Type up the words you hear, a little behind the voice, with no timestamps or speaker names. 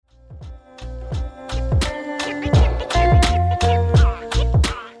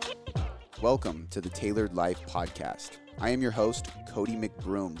Welcome to the Tailored Life Podcast. I am your host, Cody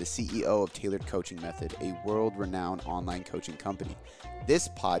McBroom, the CEO of Tailored Coaching Method, a world-renowned online coaching company. This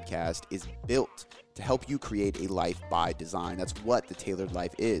podcast is built to help you create a life by design. That's what the Tailored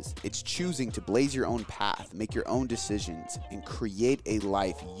Life is. It's choosing to blaze your own path, make your own decisions, and create a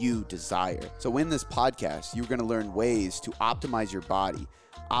life you desire. So in this podcast, you're going to learn ways to optimize your body,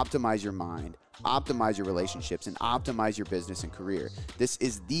 optimize your mind, optimize your relationships, and optimize your business and career. This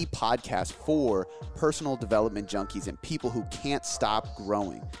is the podcast for personal development junkies and people who can't stop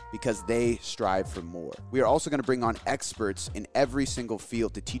growing because they strive for more. We are also going to bring on experts in every single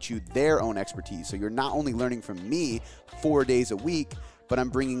field to teach you their own expertise. So you're not only learning from me 4 days a week, but I'm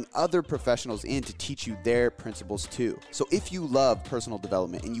bringing other professionals in to teach you their principles too. So if you love personal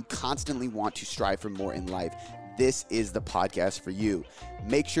development and you constantly want to strive for more in life, this is the podcast for you.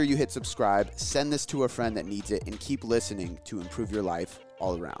 Make sure you hit subscribe, send this to a friend that needs it, and keep listening to improve your life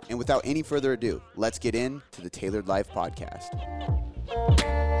all around. And without any further ado, let's get into the Tailored Life Podcast.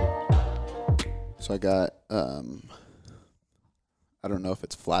 So I got, I don't know if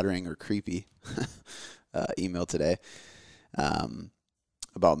it's flattering or creepy, email today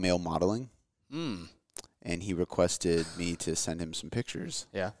about male modeling. And he requested me to send him some pictures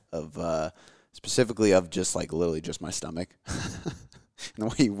of specifically of just like literally just my stomach. And the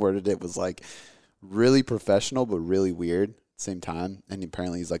way he worded it was like really professional, but really weird at the same time. And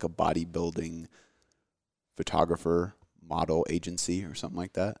apparently he's like a bodybuilding photographer, model agency or something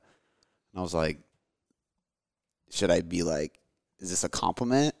like that. And I was like, should I be like, is this a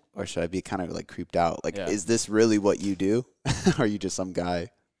compliment or should I be kind of like creeped out? Like, is this really what you do? Or are you just some guy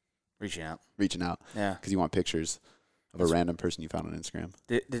reaching out? Yeah. Because you want pictures of a random person you found on Instagram.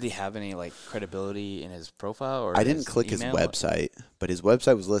 Did he have any like credibility in his profile? Or I didn't click his website, but his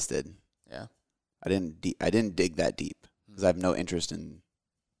website was listed. Yeah, I didn't dig that deep because I have no interest in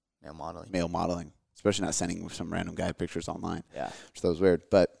male modeling, especially not sending some random guy pictures online. Yeah, so that was weird.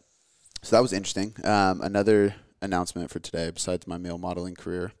 But so that was interesting. Another announcement for today, besides my male modeling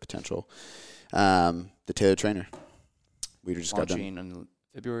career potential, the Tailored Trainer. We just launching on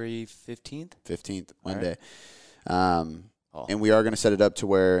February 15th, Monday. And we are going to set it up to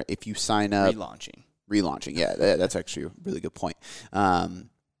where if you sign up, relaunching. Yeah, that's actually a really good point.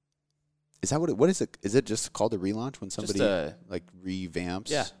 Is that what is it? Is it just called a relaunch when somebody like revamps?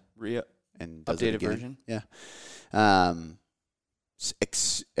 Yeah. And does updated it again? Version. Yeah.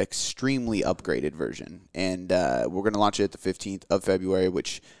 Extremely upgraded version. And, we're going to launch it the 15th of February,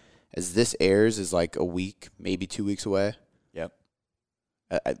 which as this airs is like a week, maybe 2 weeks away. Yep.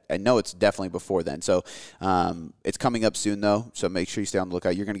 I know it's definitely before then. So it's coming up soon, though. So make sure you stay on the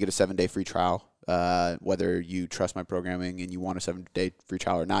lookout. You're going to get a 7-day free trial. Whether you trust my programming and you want a 7-day free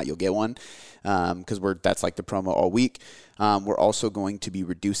trial or not, you'll get one because that's like the promo all week. We're also going to be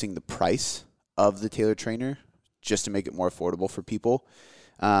reducing the price of the Tailored Trainer just to make it more affordable for people.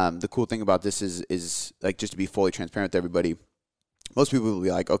 The cool thing about this is like just to be fully transparent with everybody, most people will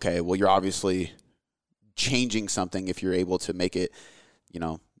be like, okay, well, you're obviously changing something if you're able to make it,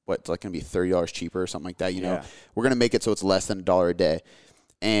 what's like going to be $30 cheaper or something like that. We're going to make it so it's less than $1 a day.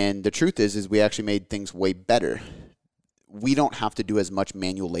 And the truth is we actually made things way better. We don't have to do as much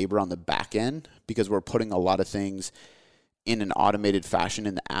manual labor on the back end because we're putting a lot of things in an automated fashion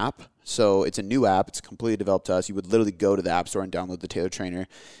in the app. So it's a new app. It's completely developed to us. You would literally go to the App Store and download the Tailored Trainer.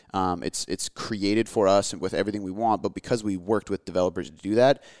 It's created for us and with everything we want, but because we worked with developers to do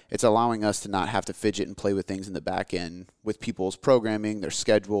that, it's allowing us to not have to fidget and play with things in the back end with people's programming, their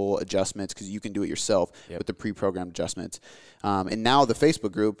schedule adjustments, because you can do it yourself with the pre-programmed adjustments. And now the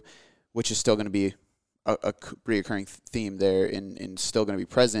Facebook group, which is still going to be a reoccurring theme there and still going to be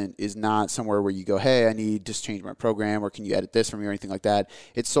present, is not somewhere where you go, hey, I need to change my program or can you edit this for me or anything like that.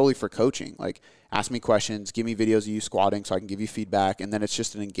 It's solely for coaching. Like, ask me questions, give me videos of you squatting so I can give you feedback, and then it's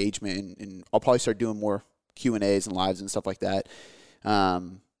just an engagement. And I'll probably start doing more Q&As and lives and stuff like that.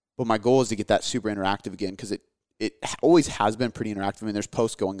 But my goal is to get that super interactive again because it always has been pretty interactive. I mean, there's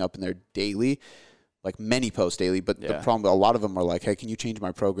posts going up in there daily, like many posts daily, but the problem, a lot of them are like, hey, can you change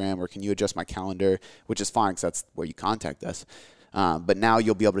my program or can you adjust my calendar, which is fine because that's where you contact us. But now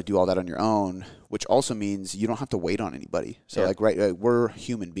you'll be able to do all that on your own, which also means you don't have to wait on anybody. So we're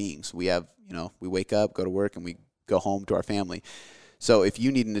human beings. We have, we wake up, go to work, and we go home to our family. So if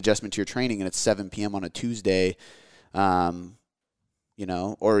you need an adjustment to your training and it's 7 p.m. on a Tuesday, or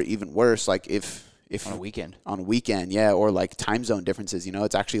even worse, like if on a weekend, or like time zone differences,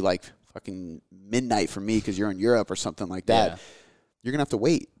 it's actually like fucking midnight for me because you're in Europe or something like that. You're going to have to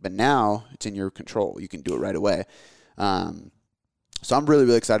wait. But now it's in your control. You can do it right away. So I'm really,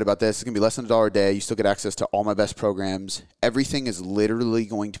 really excited about this. It's going to be less than $1 a day. You still get access to all my best programs. Everything is literally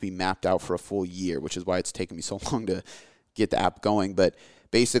going to be mapped out for a full year, which is why it's taken me so long to get the app going. But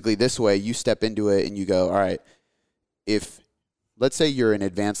basically this way you step into it and you go, all right, if let's say you're an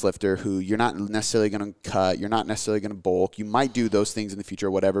advanced lifter who you're not necessarily going to cut, you're not necessarily going to bulk, you might do those things in the future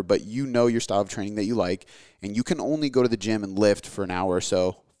or whatever, but you know your style of training that you like, and you can only go to the gym and lift for an hour or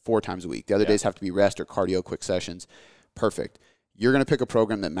so 4 times a week. The other days have to be rest or cardio, quick sessions. Perfect. You're going to pick a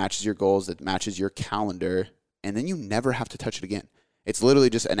program that matches your goals, that matches your calendar, and then you never have to touch it again. It's literally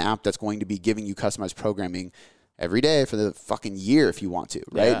just an app that's going to be giving you customized programming every day for the fucking year if you want to,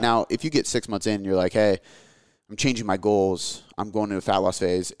 right? Yeah. Now, if you get 6 months in and you're like, hey, I'm changing my goals, I'm going into a fat loss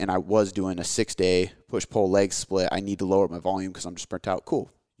phase, and I was doing a 6-day push-pull leg split, I need to lower my volume because I'm just burnt out.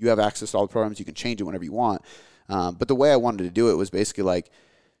 Cool. You have access to all the programs. You can change it whenever you want. But the way I wanted to do it was basically like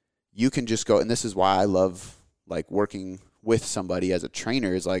you can just go, and this is why I love like working with somebody as a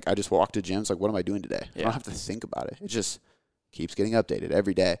trainer, is like I just walk to gyms, like what am I doing today? I don't have to think about it. It just keeps getting updated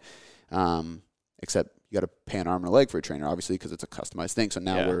every day. Except you got to pay an arm and a leg for a trainer, obviously, because it's a customized thing. So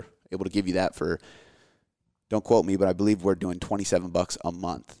now we're able to give you that for, don't quote me, but I believe we're doing $27 a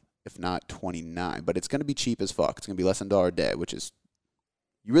month, if not 29. But it's going to be cheap as fuck. It's going to be less than $1 a day, which is,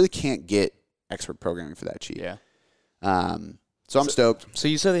 you really can't get expert programming for that cheap. Yeah. So I'm stoked. So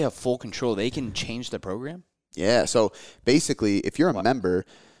you said they have full control. They can change the program? Yeah. So basically, if you're a member,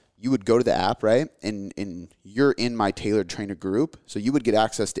 you would go to the app, right? And you're in my Tailored Trainer group. So you would get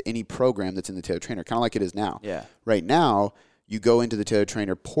access to any program that's in the Tailored Trainer, kind of like it is now. Yeah. Right now, you go into the Tailored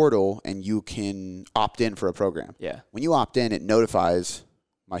Trainer portal and you can opt in for a program. Yeah. When you opt in, it notifies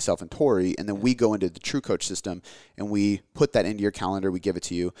myself and Tori, and then we go into the True Coach system and we put that into your calendar. We give it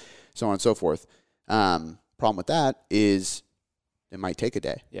to you, so on and so forth. Problem with that is it might take a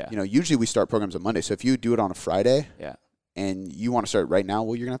day. Yeah. You know, usually we start programs on Monday. So if you do it on a Friday and you want to start right now,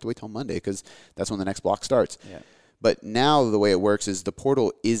 well, you're going to have to wait till Monday because that's when the next block starts. Yeah. But now the way it works is the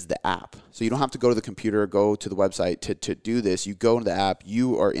portal is the app. So you don't have to go to the computer or go to the website to do this. You go into the app.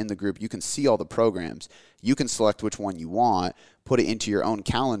 You are in the group. You can see all the programs. You can select which one you want, put it into your own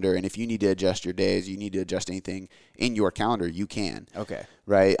calendar, and if you need to adjust your days, you need to adjust anything in your calendar, you can. Okay.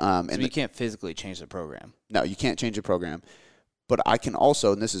 Right? So you can't physically change the program. No, you can't change the program. But I can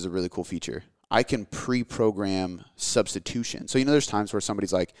also, and this is a really cool feature, I can pre-program substitution. So, you know, there's times where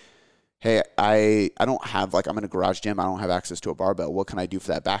somebody's like, hey, I don't have, like, I'm in a garage gym, I don't have access to a barbell. What can I do for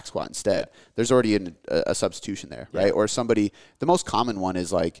that back squat instead? There's already a substitution there, right? Or somebody, the most common one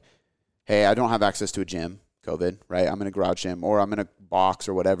is like, hey, I don't have access to a gym, COVID, right? I'm in a garage gym, or I'm in a box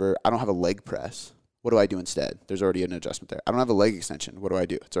or whatever. I don't have a leg press. What do I do instead? There's already an adjustment there. I don't have a leg extension. What do I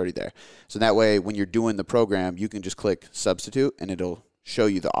do? It's already there. So that way, when you're doing the program, you can just click substitute, and it'll show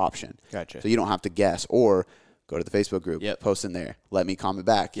you the option. Gotcha. So you don't have to guess, or go to the Facebook group, post in there, let me comment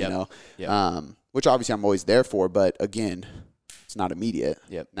back, you know, which obviously I'm always there for, but again, it's not immediate.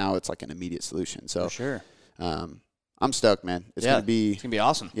 Now it's like an immediate solution. So for sure. I'm stoked, man. It's going to be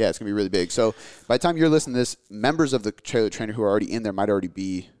awesome. Yeah, it's going to be really big. So by the time you're listening to this, members of the Tailored Trainer who are already in there might already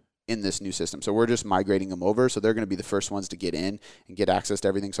be in this new system. So we're just migrating them over. So they're going to be the first ones to get in and get access to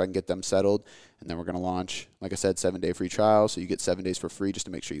everything so I can get them settled. And then we're going to launch, like I said, 7-day free trial. So you get 7 days for free just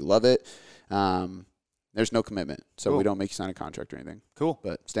to make sure you love it. There's no commitment. So we don't make you sign a contract or anything. Cool.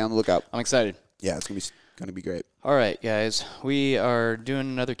 But stay on the lookout. I'm excited. Yeah, it's going to be great. All right, guys. We are doing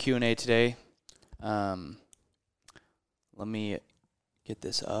another Q&A today. Let me get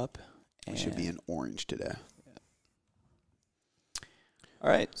this up. It should be in orange today. All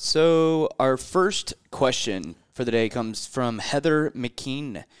right, so our first question for the day comes from Heather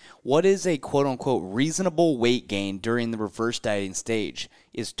McKean. What is a quote-unquote reasonable weight gain during the reverse dieting stage?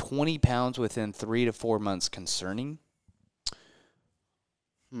 Is 20 pounds within 3 to 4 months concerning?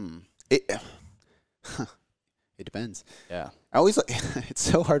 It depends. Yeah. I always like, it's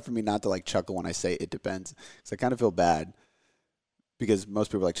so hard for me not to like chuckle when I say it depends, because I kind of feel bad because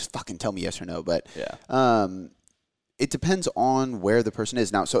most people are like, just fucking tell me yes or no. But it depends on where the person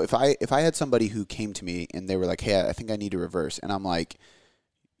is. Now, so if I had somebody who came to me and they were like, hey, I think I need to reverse, and I'm like,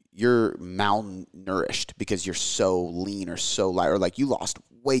 you're malnourished because you're so lean or so light, or like you lost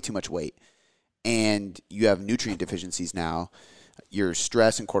way too much weight and you have nutrient deficiencies now, your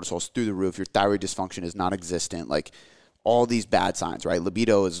stress and cortisol is through the roof, your thyroid dysfunction is non-existent, like all these bad signs, right?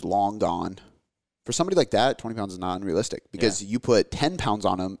 Libido is long gone. For somebody like that, 20 pounds is not unrealistic because you put 10 pounds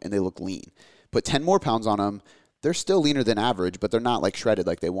on them and they look lean. Put 10 more pounds on them, they're still leaner than average, but they're not like shredded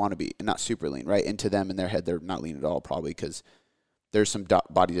like they want to be, and not super lean, right? And to them in their head, they're not lean at all, probably because there's some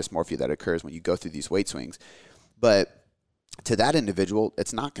body dysmorphia that occurs when you go through these weight swings. But to that individual,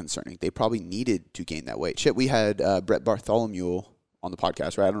 it's not concerning. They probably needed to gain that weight. Shit, we had Brett Bartholomew on the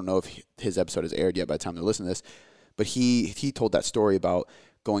podcast, right? I don't know if his episode has aired yet by the time they're listening to this, but he told that story about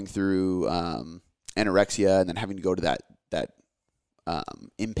going through anorexia and then having to go to that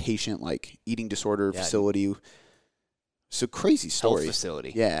inpatient like eating disorder facility. So crazy story. Health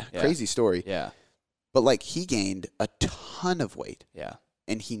facility. Yeah, crazy story. Yeah. But like he gained a ton of weight. Yeah.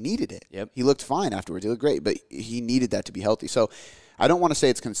 And he needed it. Yep. He looked fine afterwards. He looked great, but he needed that to be healthy. So I don't want to say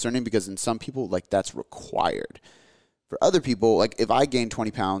it's concerning because in some people, like that's required. For other people, like if I gained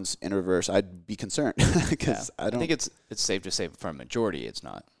 20 pounds in reverse, I'd be concerned because I think it's safe to say for a majority it's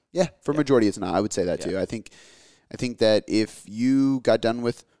not. Yeah, for majority it's not. I would say that too. I think that if you got done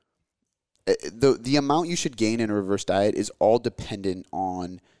with the amount you should gain in a reverse diet is all dependent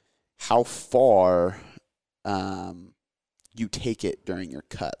on how far you take it during your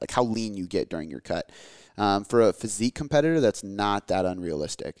cut, like how lean you get during your cut. For a physique competitor, that's not that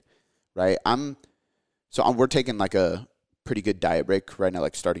unrealistic, right? We're taking like a pretty good diet break right now,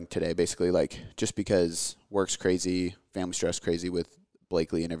 like starting today, basically, like just because work's crazy, family stress crazy with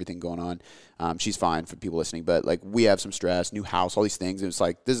Blakely and everything going on. She's fine for people listening, but like we have some stress, new house, all these things. And it's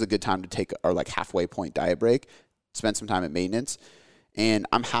like, this is a good time to take our like halfway point diet break, spend some time at maintenance. And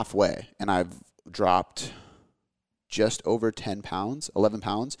I'm halfway and I've dropped just over 10 pounds, 11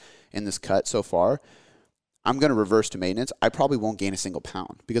 pounds in this cut so far. I'm going to reverse to maintenance. I probably won't gain a single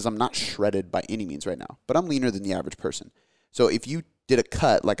pound because I'm not shredded by any means right now, but I'm leaner than the average person. So if you did a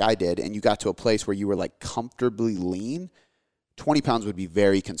cut like I did and you got to a place where you were like comfortably lean, 20 pounds would be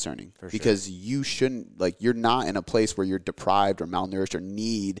very concerning because you shouldn't, like, you're not in a place where you're deprived or malnourished or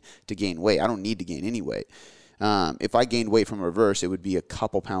need to gain weight. I don't need to gain any weight. If I gained weight from reverse, it would be a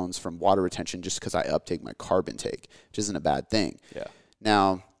couple pounds from water retention just because I uptake my carb intake, which isn't a bad thing. Yeah.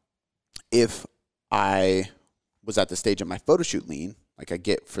 Now, if I was at the stage of my photo shoot lean, like I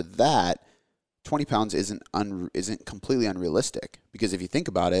get for that, 20 pounds isn't completely unrealistic because if you think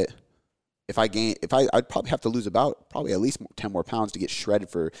about it, I'd probably have to lose probably at least 10 more pounds to get shredded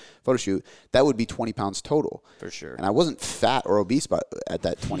for photo shoot. That would be 20 pounds total. For sure. And I wasn't fat or obese at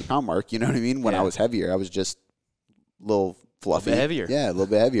that 20 pound mark. You know what I mean? When I was heavier, I was just a little fluffy. A little bit heavier. Yeah, a little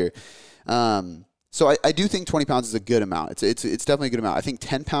bit heavier. So I do think 20 pounds is a good amount. It's definitely a good amount. I think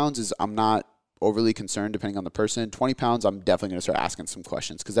 10 pounds I'm not overly concerned depending on the person. 20 pounds, I'm definitely going to start asking some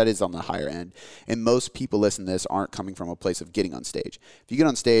questions because that is on the higher end. And most people listening to this aren't coming from a place of getting on stage. If you get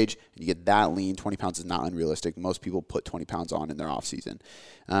on stage and you get that lean, 20 pounds is not unrealistic. Most people put 20 pounds on in their off season.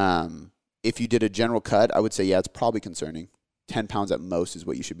 If you did a general cut, I would say, yeah, it's probably concerning. 10 pounds at most is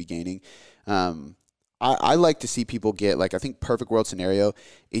what you should be gaining. I like to see people get, like, I think perfect world scenario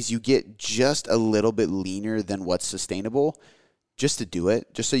is you get just a little bit leaner than what's sustainable just to do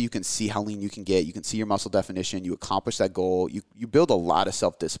it, just so you can see how lean you can get. You can see your muscle definition. You accomplish that goal. You build a lot of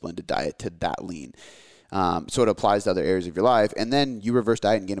self-discipline to diet to that lean. So it applies to other areas of your life. And then you reverse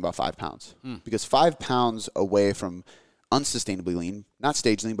diet and gain about 5 pounds. Because 5 pounds away from unsustainably lean, not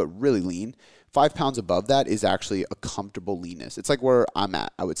stage lean, but really lean, 5 pounds above that is actually a comfortable leanness. It's like where I'm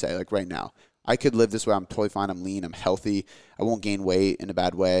at, I would say, like right now. I could live this way. I'm totally fine. I'm lean. I'm healthy. I won't gain weight in a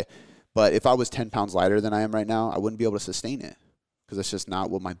bad way. But if I was 10 pounds lighter than I am right now, I wouldn't be able to sustain it because that's just not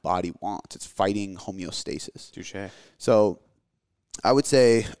what my body wants. It's fighting homeostasis. Touché. So I would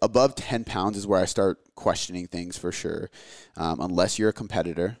say above 10 pounds is where I start questioning things for sure, unless you're a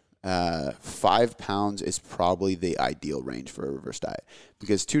competitor. 5 pounds is probably the ideal range for a reverse diet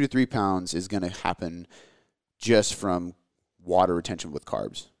because 2 to 3 pounds is going to happen just from water retention with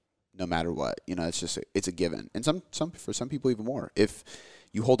carbs, no matter what. You know, it's a given. And for some people even more. If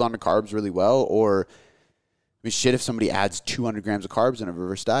you hold on to carbs really well, or I mean, shit, if somebody adds 200 grams of carbs in a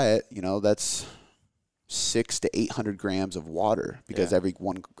reverse diet, you know, that's 600 to 800 grams of water because every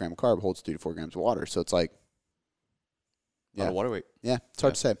 1 gram of carb holds 3 to 4 grams of water. So it's like, a lot of water weight. Yeah, it's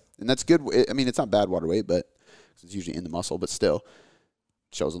hard to say. And that's good. I mean, it's not bad water weight, but it's usually in the muscle, but still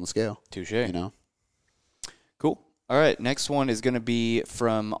shows on the scale. Touché. You know? Cool. All right. Next one is going to be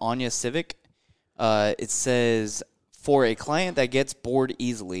from Anya Civic. It says, for a client that gets bored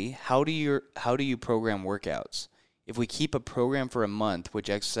easily, how do you program workouts? If we keep a program for a month, which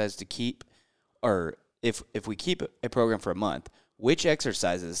exercise to keep, or if we keep a program for a month, which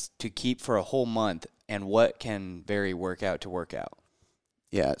exercises to keep for a whole month, and what can vary workout to workout?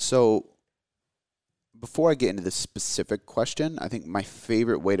 Yeah, so before I get into this specific question, I think my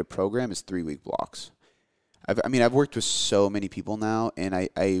favorite way to program is 3-week blocks. I've worked with so many people now, and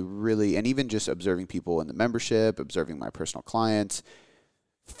I really, and even just observing people in the membership, observing my personal clients,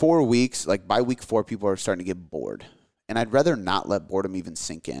 4 weeks, like by week 4, people are starting to get bored. And I'd rather not let boredom even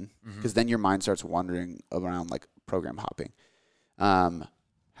sink in because then your mind starts wandering around like program hopping.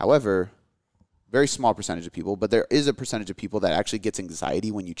 However, very small percentage of people, but there is a percentage of people that actually gets anxiety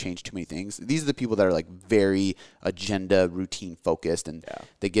when you change too many things. These are the people that are like very agenda, routine focused, and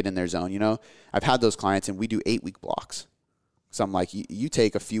they get in their zone. You know, I've had those clients, and we do 8-week blocks. So I'm like, you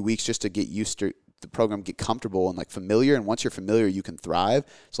take a few weeks just to get used to the program, get comfortable and like familiar. And once you're familiar, you can thrive.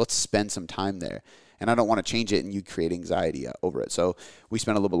 So let's spend some time there. And I don't want to change it and you create anxiety over it. So we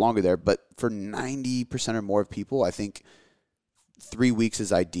spent a little bit longer there. But for 90% or more of people, I think 3 weeks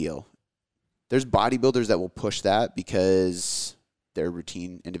is ideal. There's bodybuilders that will push that because they're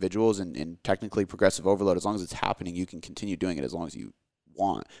routine individuals and technically progressive overload. As long as it's happening, you can continue doing it as long as you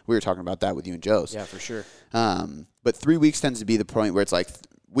want. We were talking about that with you and Joe's. Yeah, for sure. But 3 weeks tends to be the point where it's like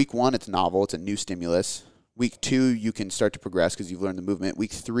week 1, it's novel. It's a new stimulus. Week 2, you can start to progress because you've learned the movement.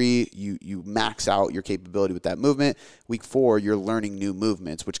 Week 3, you max out your capability with that movement. Week 4, you're learning new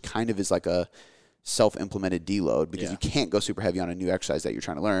movements, which kind of is like a self-implemented deload because you can't go super heavy on a new exercise that you're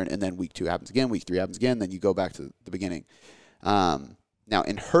trying to learn. And then week 2 happens again, week 3 happens again, then you go back to the beginning. Now,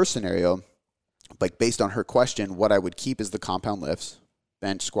 in her scenario, like based on her question, what I would keep is the compound lifts,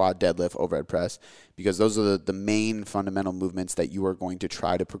 bench, squat, deadlift, overhead press, because those are the main fundamental movements that you are going to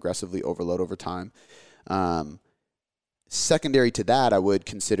try to progressively overload over time. Secondary to that, I would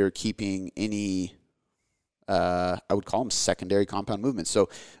consider keeping any I would call them secondary compound movements. So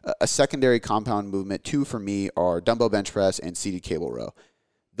a secondary compound movement, 2 for me, are dumbbell bench press and seated cable row.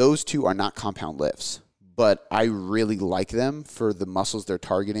 Those 2 are not compound lifts, but I really like them for the muscles they're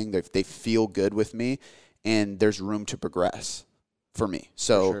targeting. They feel good with me, and there's room to progress for me.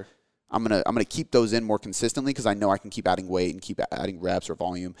 So sure. I'm gonna keep those in more consistently because I know I can keep adding weight and keep adding reps or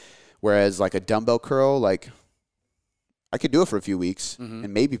volume. Whereas like a dumbbell curl, like I could do it for a few weeks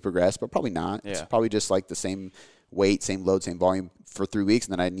and maybe progress, but probably not. Yeah. It's probably just like the same weight, same load, same volume for 3 weeks,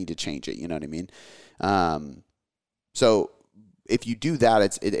 and then I need to change it. You know what I mean? So if you do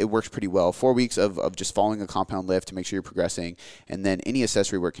that, it works pretty well. 4 weeks of just following a compound lift to make sure you're progressing, and then any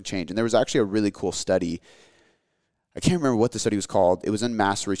accessory work can change. And there was actually a really cool study. I can't remember what the study was called. It was in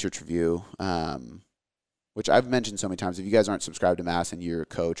Mass Research Review, which I've mentioned so many times. If you guys aren't subscribed to Mass and you're a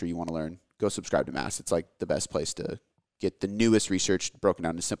coach or you want to learn, go subscribe to Mass. It's like the best place to get the newest research broken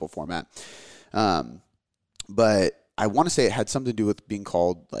down in a simple format. But I want to say it had something to do with being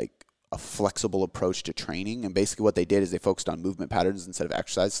called like a flexible approach to training. And basically what they did is they focused on movement patterns instead of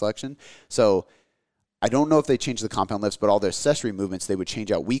exercise selection. So I don't know if they changed the compound lifts, but all their accessory movements, they would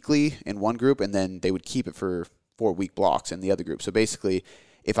change out weekly in one group, and then they would keep it for 4-week blocks in the other group. So basically,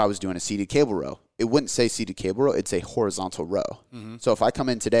 if I was doing a seated cable row, it wouldn't say seated cable row, it'd say horizontal row. So if I come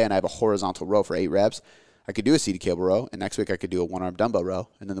in today and I have a horizontal row for 8 reps, I could do a seated cable row, and next week I could do a one-arm dumbbell row,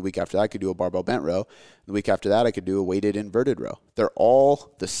 and then the week after that I could do a barbell bent row, and the week after that I could do a weighted inverted row. They're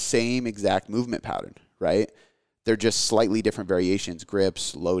all the same exact movement pattern, right? They're just slightly different variations,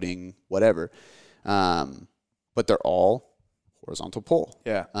 grips, loading, whatever. But they're all horizontal pull.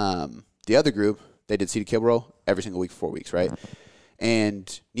 Yeah. The other group, they did seated cable row every single week for 4 weeks, right?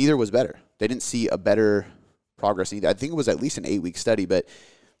 And neither was better. They didn't see a better progress. I think it was at least an 8-week study, but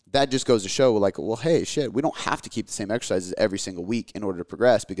that just goes to show, like, well, hey, shit, we don't have to keep the same exercises every single week in order to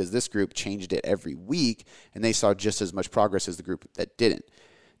progress, because this group changed it every week, and they saw just as much progress as the group that didn't.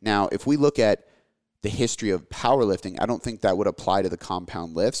 Now, if we look at the history of powerlifting, I don't think that would apply to the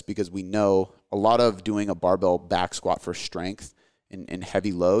compound lifts, because we know a lot of doing a barbell back squat for strength and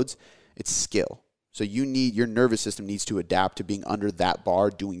heavy loads, it's skill. So your nervous system needs to adapt to being under that bar,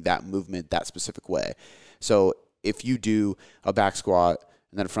 doing that movement that specific way. So if you do a back squat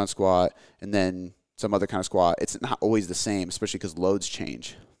and then a front squat and then some other kind of squat, it's not always the same, especially because loads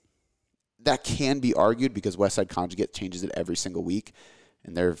change. That can be argued because Westside Conjugate changes it every single week,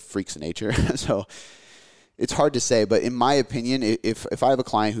 and they're freaks of nature. So it's hard to say, but in my opinion, if I have a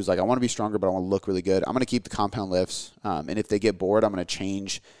client who's like, I want to be stronger, but I want to look really good, I'm going to keep the compound lifts. And if they get bored, I'm going to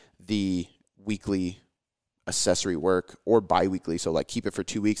change the weekly accessory work or bi-weekly. So like keep it for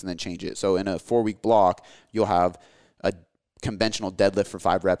 2 weeks and then change it. So in a 4-week block, you'll have a conventional deadlift for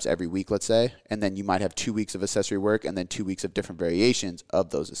 5 reps every week, let's say, and then you might have 2 weeks of accessory work and then 2 weeks of different variations of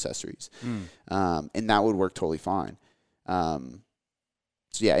those accessories. And that would work totally fine. So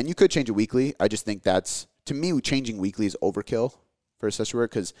yeah, and you could change it weekly. I just think that's, to me, changing weekly is overkill for accessory work,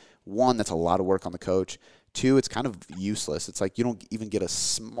 because 1, that's a lot of work on the coach. 2, it's kind of useless. It's like you don't even get a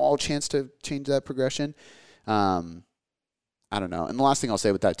small chance to change that progression. I don't know. And the last thing I'll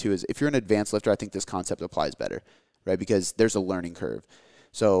say with that too is, if you're an advanced lifter, I think this concept applies better, right? Because there's a learning curve.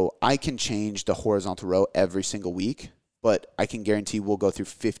 So I can change the horizontal row every single week, but I can guarantee we'll go through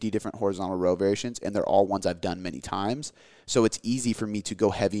 50 different horizontal row variations, and they're all ones I've done many times. So it's easy for me to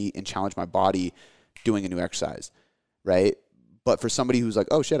go heavy and challenge my body doing a new exercise, right? But for somebody who's like,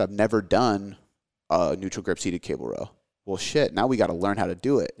 oh shit, I've never done a neutral grip seated cable row. Well, shit, now we got to learn how to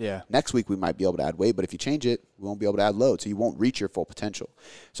do it. Yeah. Next week we might be able to add weight, but if you change it, we won't be able to add load, so you won't reach your full potential.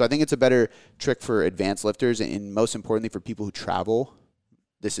 So I think it's a better trick for advanced lifters, and most importantly for people who travel,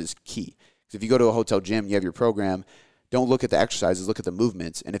 this is key. Because if you go to a hotel gym, you have your program, don't look at the exercises, look at the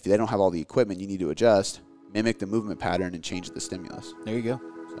movements, and if they don't have all the equipment, you need to adjust, mimic the movement pattern, and change the stimulus. There you go.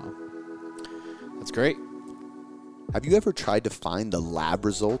 So That's great. Have you ever tried to find the lab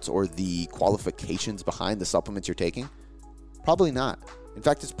results or the qualifications behind the supplements you're taking? Probably not. In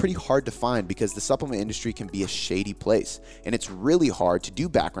fact, it's pretty hard to find because the supplement industry can be a shady place, and it's really hard to do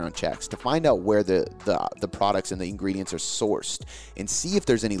background checks to find out where the products and the ingredients are sourced and see if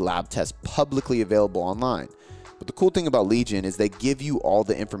there's any lab tests publicly available online. But the cool thing about Legion is they give you all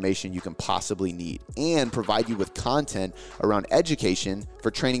the information you can possibly need and provide you with content around education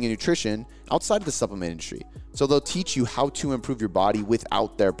for training and nutrition outside of the supplement industry. So they'll teach you how to improve your body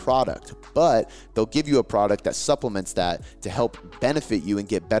without their product, but they'll give you a product that supplements that to help benefit you and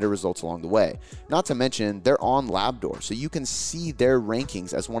get better results along the way. Not to mention, they're on Labdoor, so you can see their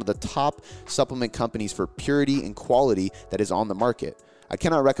rankings as one of the top supplement companies for purity and quality that is on the market. I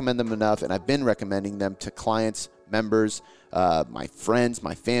cannot recommend them enough, and I've been recommending them to clients, members, my friends,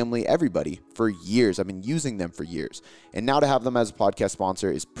 my family, everybody for years. I've been using them for years. And now to have them as a podcast sponsor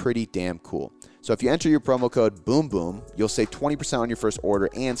is pretty damn cool. So if you enter your promo code BOOMBOOM, you'll save 20% on your first order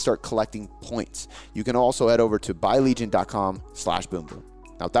and start collecting points. You can also head over to buylegion.com/boomboom.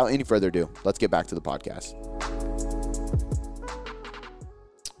 Now, without any further ado, let's get back to the podcast.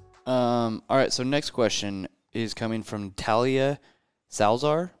 All right, so next question is coming from Talia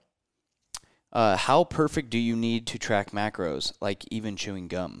Salzar. How perfect do you need to track macros, like even chewing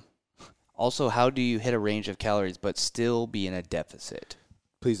gum? Also, how do you hit a range of calories but still be in a deficit?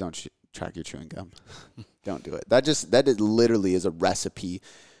 please don't track your chewing gum. Don't do it. That literally is a recipe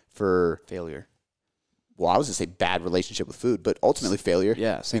for failure. Well, I was going to say bad relationship with food, but ultimately failure.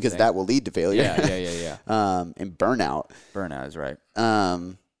 Yeah, same because thing. that will lead to failure. Yeah. And burnout. Burnout is right.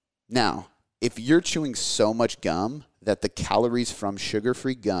 Now, if you're chewing so much gum that the calories from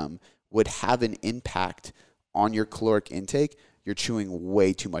sugar-free gum would have an impact on your caloric intake, you're chewing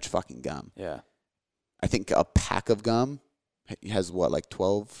way too much fucking gum. Yeah. I think a pack of gum has what, like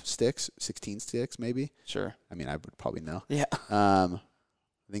 12 sticks, 16 sticks maybe? Sure. I mean, I would probably know. Yeah. I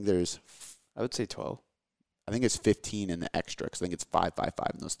think I would say 12. I think it's 15 in the extra because I think it's 5, 5, 5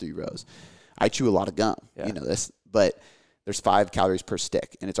 in those 3 rows. I chew a lot of gum. Yeah. You know this. But there's 5 calories per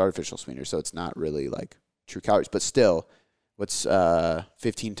stick, and it's artificial sweetener, so it's not really like true calories. But still, what's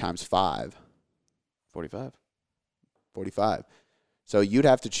 15 times 5? 45. 45. So you'd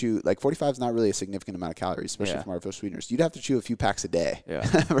have to chew, like 45 is not really a significant amount of calories, especially from artificial sweeteners. You'd have to chew a few packs a day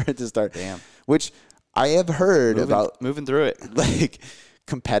for it to start. Damn. Which I have heard about moving through it. Like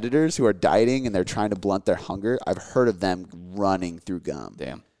competitors who are dieting and they're trying to blunt their hunger. I've heard of them running through gum.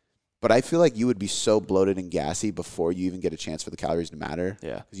 Damn. But I feel like you would be so bloated and gassy before you even get a chance for the calories to matter.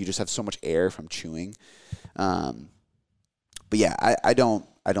 Yeah. Because you just have so much air from chewing. But yeah, I don't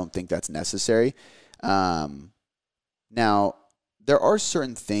think that's necessary. Now, there are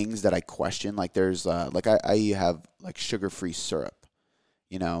certain things that I question. Like there's like I have like sugar-free syrup,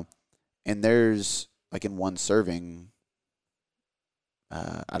 you know, and there's like in one serving,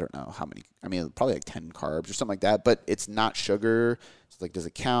 I don't know how many. I mean, probably like 10 carbs or something like that. But it's not sugar. It's like, does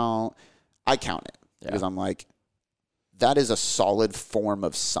it count? I count it because I'm like, that is a solid form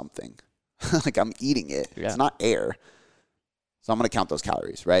of something. Like I'm eating it. Yeah. It's not air. So I'm going to count those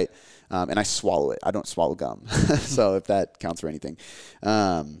calories, right? And I swallow it. I don't swallow gum. So if that counts for anything.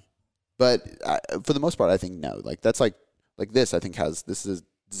 But for the most part, I think no. Like that's like this, I think this is a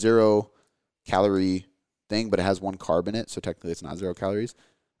 0 calorie thing, but it has 1 carb in it. So technically it's not 0 calories.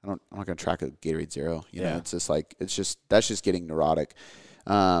 I'm not going to track a Gatorade Zero. You know, it's just like, that's just getting neurotic.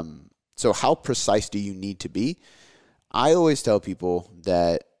 So how precise do you need to be? I always tell people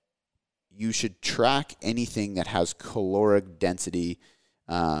that you should track anything that has caloric density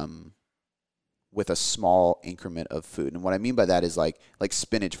with a small increment of food. And what I mean by that is like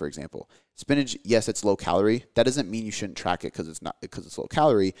spinach, for example. Spinach, yes, it's low calorie. That doesn't mean you shouldn't track it because it's low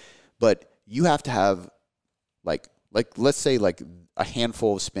calorie, but you have to have like let's say like a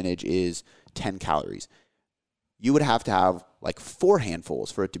handful of spinach is 10 calories. You would have to have like 4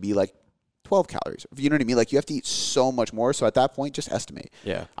 handfuls for it to be like 12 calories. You know what I mean? Like you have to eat so much more. So at that point, just estimate.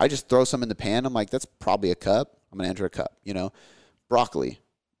 Yeah. I just throw some in the pan. I'm like, that's probably a cup. I'm going to enter a cup, you know. Broccoli.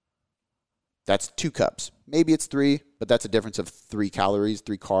 That's 2 cups. Maybe it's 3, but that's a difference of 3 calories,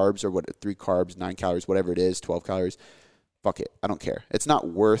 3 carbs, or 3 carbs, 9 calories, whatever it is, 12 calories. Fuck it. I don't care. It's not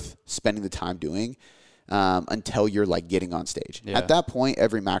worth spending the time doing. until you're like getting on stage. Yeah. At that point,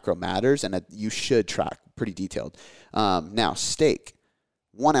 every macro matters, and you should track pretty detailed. Now, steak.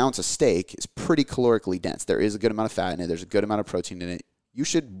 1 ounce of steak is pretty calorically dense. There is a good amount of fat in it. There's a good amount of protein in it. You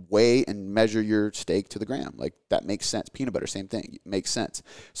should weigh and measure your steak to the gram. Like, that makes sense. Peanut butter, same thing. It makes sense.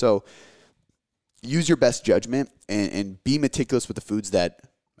 So use your best judgment and be meticulous with the foods that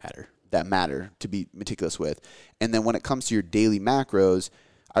matter to be meticulous with. And then when it comes to your daily macros,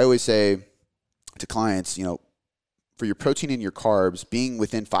 I always say to clients, for your protein and your carbs, being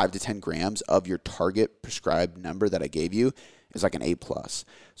within 5 to 10 grams of your target prescribed number that I gave you is like an A+.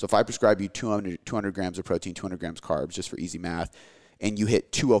 So if I prescribe you 200 grams of protein, 200 grams carbs, just for easy math, and you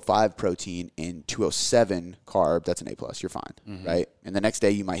hit 205 protein and 207 carb, that's an A+. You're fine, right? And the next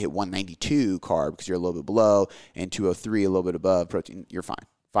day you might hit 192 carb because you're a little bit below, and 203 a little bit above protein. You're fine.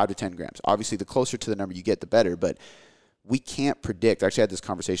 5 to 10 grams. Obviously, the closer to the number you get, the better. But we can't predict. I actually had this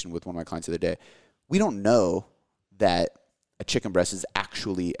conversation with one of my clients the other day. We don't know that a chicken breast is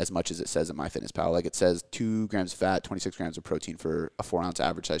actually as much as it says in MyFitnessPal. Like, it says 2 grams of fat, 26 grams of protein for a 4-ounce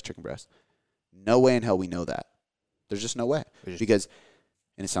average-sized chicken breast. No way in hell we know that. There's just no way. Because,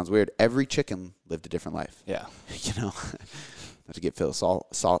 and it sounds weird, every chicken lived a different life. Yeah. Not to get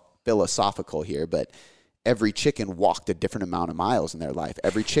philosophical here, but every chicken walked a different amount of miles in their life.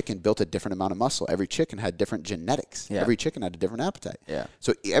 Every chicken built a different amount of muscle. Every chicken had different genetics. Yeah. Every chicken had a different appetite. Yeah.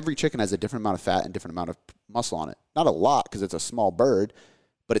 So every chicken has a different amount of fat and different amount of muscle on it. Not a lot because it's a small bird,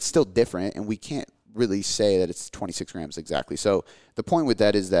 but it's still different, and we can't really say that it's 26 grams exactly. So the point with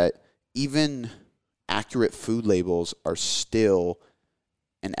that is that even accurate food labels are still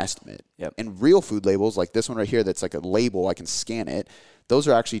an estimate. Yep. And real food labels, like this one right here that's like a label, I can scan it, those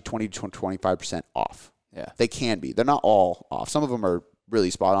are actually 20 to 25% off. Yeah. They can be. They're not all off. Some of them are really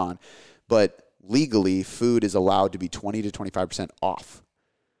spot on. But legally, food is allowed to be 20 to 25% off.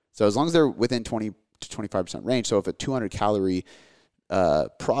 So as long as they're within 20 to 25% range, so if a 200-calorie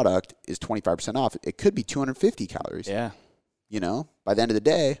product is 25% off, it could be 250 calories. Yeah. By the end of the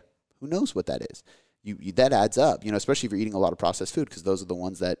day, who knows what that is? That adds up, especially if you're eating a lot of processed food, because those are the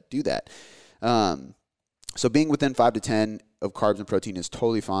ones that do that. So being within 5 to 10 of carbs and protein is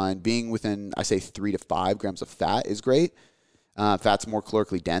totally fine. Being within, I say, 3 to 5 grams of fat is great. Fat's more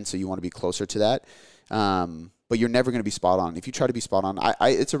calorically dense, so you want to be closer to that. But you're never going to be spot on. If you try to be spot on,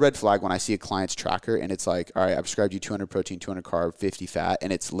 it's a red flag when I see a client's tracker and it's like, all right, I prescribed you 200 protein, 200 carb, 50 fat,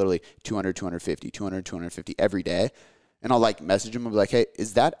 and it's literally 200, 250, 200, 250 every day. And I'll like message them and be like, hey,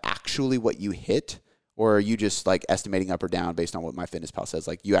 is that actually what you hit? Or are you just like estimating up or down based on what MyFitnessPal says?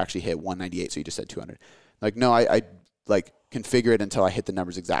 Like, you actually hit 198, so you just said 200. Like, no, I like configure it until I hit the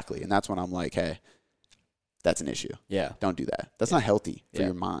numbers exactly. And that's when I'm like, hey, that's an issue. Yeah. Don't do that. That's not healthy for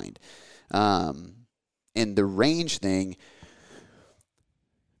your mind. And the range thing,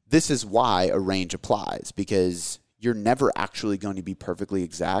 this is why a range applies, because you're never actually going to be perfectly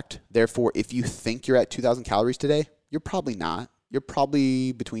exact. Therefore, if you think you're at 2,000 calories today, you're probably not. You're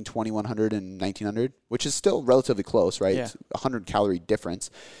probably between 2,100 and 1,900, which is still relatively close, right? Yeah. It's a 100-calorie difference.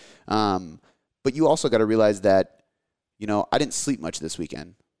 But you also got to realize that, I didn't sleep much this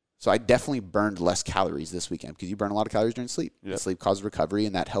weekend. So I definitely burned less calories this weekend, because you burn a lot of calories during sleep. Yep. Sleep causes recovery,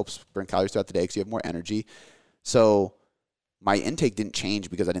 and that helps burn calories throughout the day because you have more energy. So my intake didn't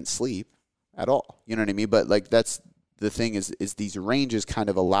change because I didn't sleep at all. You know what I mean? But like, that's the thing is these ranges kind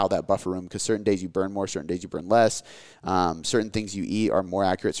of allow that buffer room, because certain days you burn more, certain days you burn less. Certain things you eat are more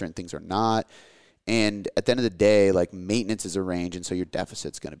accurate, certain things are not. And at the end of the day, like, maintenance is a range, and so your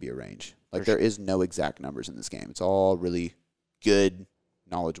deficit's going to be a range. Like, there is no exact numbers in this game. It's all really good,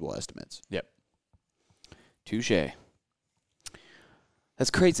 knowledgeable estimates. Yep. Touche. That's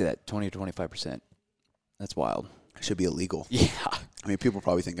crazy, that 20 to 25%. That's wild. It should be illegal. Yeah. I mean, people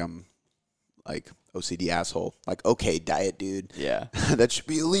probably think I'm like OCD asshole. Like, okay, diet dude. Yeah. That should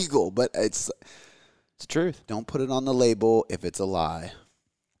be illegal, but it's the truth. Don't put it on the label if it's a lie.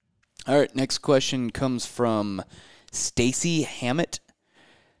 All right, next question comes from Stacy Hammett.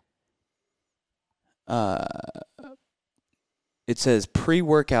 It says,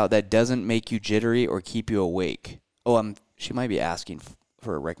 pre-workout that doesn't make you jittery or keep you awake. She might be asking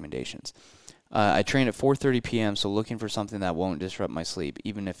for recommendations. I train at 4:30 p.m., so looking for something that won't disrupt my sleep,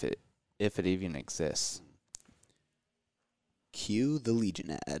 even if it even exists. Cue the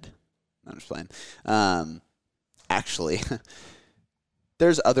Legion ad. No, I'm just playing. Actually,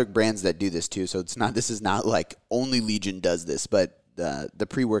 there's other brands that do this too, so this is not like only Legion does this, but the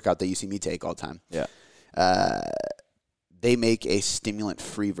pre-workout that you see me take all the time. Yeah. They make a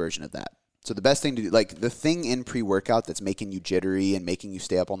stimulant-free version of that. So the best thing to do, like the thing in pre-workout that's making you jittery and making you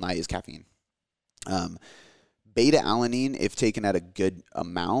stay up all night, is caffeine. Beta-alanine, if taken at a good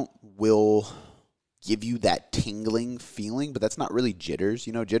amount, will give you that tingling feeling, but that's not really jitters.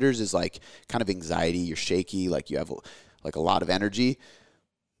 You know, jitters is like kind of anxiety. You're shaky, like you have like a lot of energy.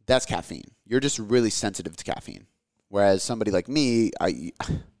 That's caffeine. You're just really sensitive to caffeine. Whereas somebody like me,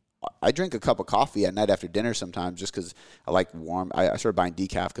 I drink a cup of coffee at night after dinner sometimes just because I like warm. I started buying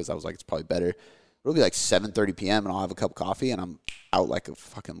decaf because I was like, it's probably better. It'll be like 7:30 p.m. and I'll have a cup of coffee and I'm out like a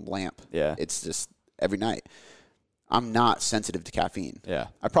fucking lamp. Yeah. It's just every night. I'm not sensitive to caffeine. Yeah.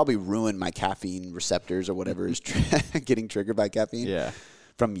 I probably ruined my caffeine receptors or whatever is getting triggered by caffeine. Yeah.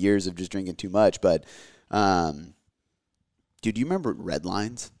 From years of just drinking too much. But, dude, do you remember Red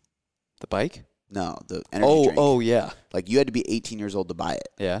Lines? The bike? No, the energy drink. Oh, yeah. Like, you had to be 18 years old to buy it.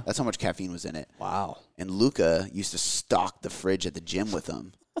 Yeah. That's how much caffeine was in it. Wow. And Luca used to stock the fridge at the gym with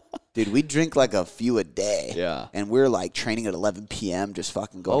them. Dude, we'd drink like a few a day. Yeah. And we're like training at 11 p.m., just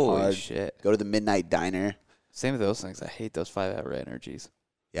fucking go Holy hard. shit. Go to the midnight diner. Same with those things. I hate those 5-hour energies.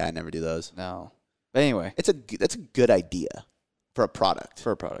 Yeah, I never do those. No. But anyway. That's a good idea for a product.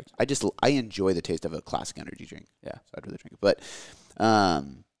 For a product. I enjoy the taste of a classic energy drink. Yeah. So I'd rather drink it. But,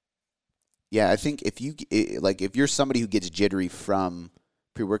 yeah, I think if you're somebody who gets jittery from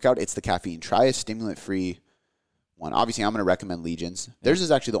pre-workout, it's the caffeine. Try a stimulant-free one. Obviously, I'm going to recommend Legions. Theirs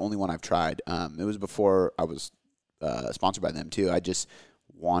is actually the only one I've tried. It was before I was sponsored by them, too. I just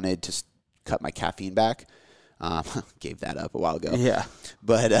wanted to cut my caffeine back. Gave that up a while ago. Yeah.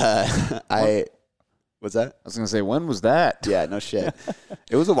 But what's that? I was going to say, when was that? Yeah, no shit.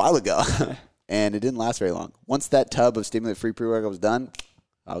 It was a while ago, and it didn't last very long. Once that tub of stimulant-free pre-workout was done,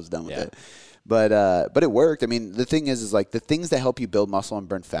 I was done with it. But it worked. I mean, the thing is like the things that help you build muscle and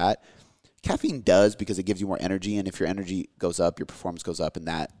burn fat, caffeine does because it gives you more energy, and if your energy goes up, your performance goes up, and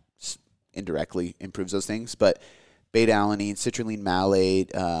that indirectly improves those things. But beta-alanine, citrulline malate,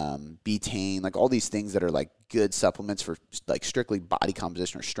 betaine, like all these things that are like good supplements for like strictly body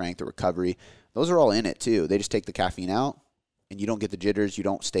composition or strength or recovery, those are all in it too. They just take the caffeine out, and you don't get the jitters. You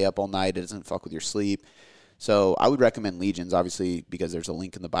don't stay up all night. It doesn't fuck with your sleep. So I would recommend Legions, obviously, because there's a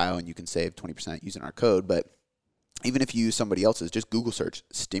link in the bio and you can save 20% using our code. But even if you use somebody else's, just Google search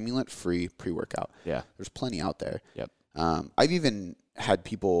stimulant-free pre-workout. Yeah. There's plenty out there. Yep. I've even had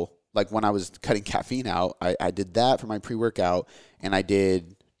people, like when I was cutting caffeine out, I did that for my pre-workout, and I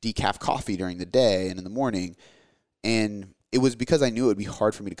did decaf coffee during the day and in the morning. And it was because I knew it would be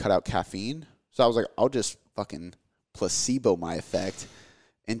hard for me to cut out caffeine. So I was like, I'll just fucking placebo my effect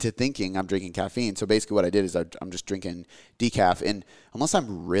into thinking I'm drinking caffeine. So basically what I did is I'm just drinking decaf. And unless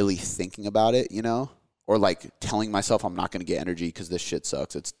I'm really thinking about it, you know, or like telling myself I'm not going to get energy because this shit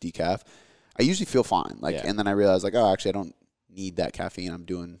sucks, it's decaf, I usually feel fine. Like, Yeah. And then I realized like, oh, actually I don't need that caffeine. I'm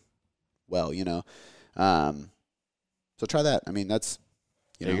doing well, you know? So try that. I mean, that's,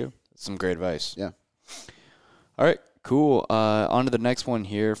 There you go. Some great advice. Yeah. All right, cool. On to the next one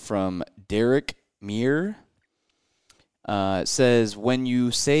here from Derek Meir. It says, when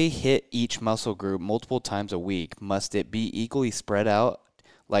you say hit each muscle group multiple times a week, must it be equally spread out,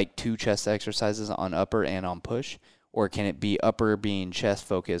 like 2 chest exercises on upper and on push? Or can it be upper being chest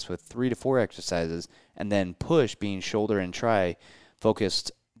focused with 3 to 4 exercises, and then push being shoulder and tri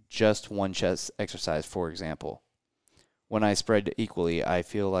focused just 1 chest exercise, for example? When I spread equally, I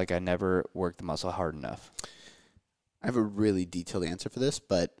feel like I never worked the muscle hard enough. I have a really detailed answer for this,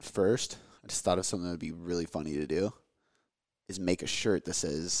 but first, I just thought of something that would be really funny to do, is make a shirt that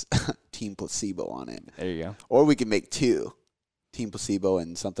says Team Placebo on it. There you go. Or we could make 2, Team Placebo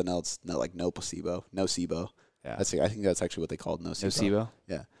and something else, no placebo, nocebo. Yeah. I think that's actually what they called nocebo. Nocebo?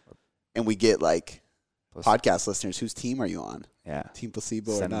 Yeah. And we get like Placebo. podcast listeners, whose team are you on? Yeah. Team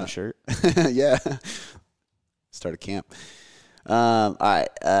Placebo Send or them a not? shirt. Yeah. Start a camp. All right.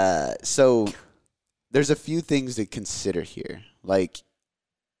 So there's a few things to consider here. Like,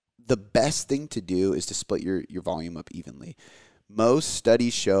 the best thing to do is to split your volume up evenly. Most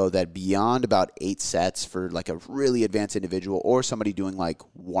studies show that beyond about 8 sets for like a really advanced individual or somebody doing like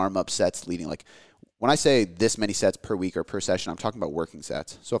warm-up sets leading, like when I say this many sets per week or per session, I'm talking about working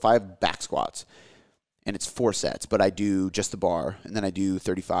sets. So if I have back squats and it's 4 sets, but I do just the bar, and then I do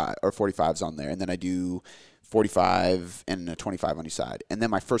 35 or 45s on there, and then I do 45 and a 25 on each side. And then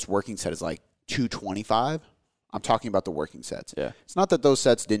my first working set is like 225. I'm talking about the working sets. Yeah. It's not that those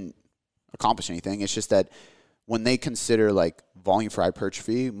sets didn't accomplish anything. It's just that when they consider like volume for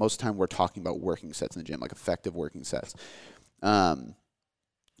hypertrophy, most of the time we're talking about working sets in the gym, like effective working sets.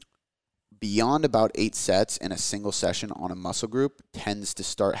 Beyond about 8 sets in a single session on a muscle group tends to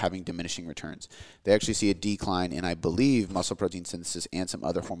start having diminishing returns. They actually see a decline in, I believe, muscle protein synthesis and some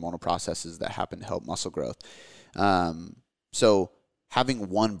other hormonal processes that happen to help muscle growth. So having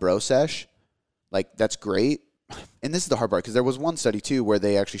 1 bro sesh, like, that's great. And this is the hard part, because there was one study too where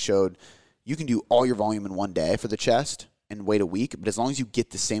they actually showed you can do all your volume in one day for the chest and wait a week, but as long as you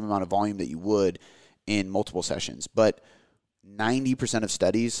get the same amount of volume that you would in multiple sessions. But 90% of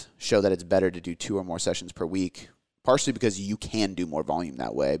studies show that it's better to do 2 or more sessions per week, partially because you can do more volume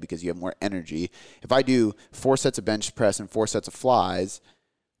that way because you have more energy. If I do 4 sets of bench press and 4 sets of flies,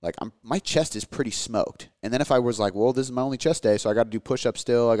 like my chest is pretty smoked. And then if I was like, well, this is my only chest day, so I got to do push-up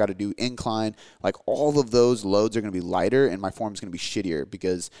still, I got to do incline, like all of those loads are going to be lighter and my form is going to be shittier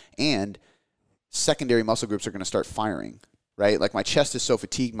and secondary muscle groups are going to start firing, right? Like my chest is so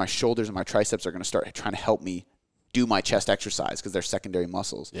fatigued, my shoulders and my triceps are going to start trying to help me do my chest exercise because they're secondary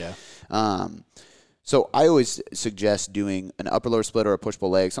muscles. Yeah. So I always suggest doing an upper-lower split or a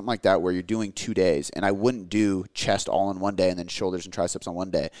push-pull leg, something like that, where you're doing 2 days. And I wouldn't do chest all in one day and then shoulders and triceps on one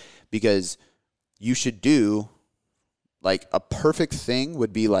day, because you should do, like, a perfect thing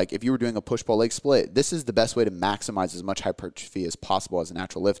would be like if you were doing a push-pull leg split. This is the best way to maximize as much hypertrophy as possible as a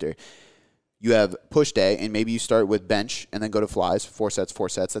natural lifter. You have push day, and maybe you start with bench and then go to flies, 4 sets, 4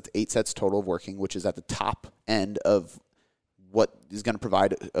 sets. That's 8 sets total of working, which is at the top end of what is going to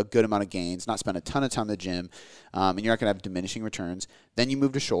provide a good amount of gains, not spend a ton of time in the gym, and you're not going to have diminishing returns. Then you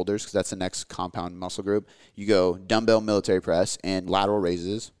move to shoulders, because that's the next compound muscle group. You go dumbbell military press and lateral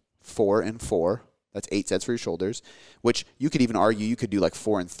raises, 4 and 4. That's 8 sets for your shoulders, which you could even argue you could do like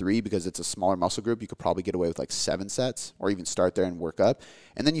 4 and 3 because it's a smaller muscle group. You could probably get away with like 7 sets or even start there and work up.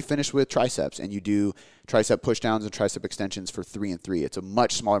 And then you finish with triceps, and you do tricep push downs and tricep extensions for 3 and 3. It's a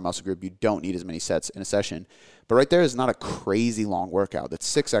much smaller muscle group. You don't need as many sets in a session. But right there is not a crazy long workout. That's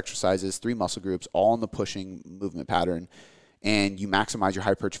 6 exercises, 3 muscle groups, all in the pushing movement pattern, and you maximize your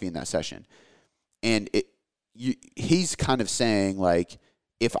hypertrophy in that session. And he's kind of saying, like,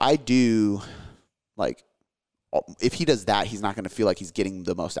 if I do... like, if he does that, he's not going to feel like he's getting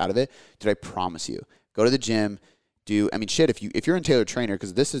the most out of it. Dude, I promise you. Go to the gym. If you're in Tailored Trainer,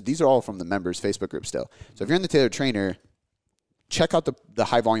 because these are all from the members' Facebook group still. So if you're in the Tailored Trainer, check out the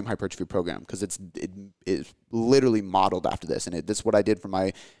high volume hypertrophy program, because it is literally modeled after this. And this is what I did for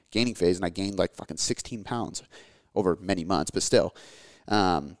my gaining phase, and I gained like fucking 16 pounds over many months, but still.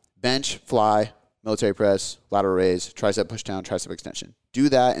 Bench, fly, military press, lateral raise, tricep push down, tricep extension. Do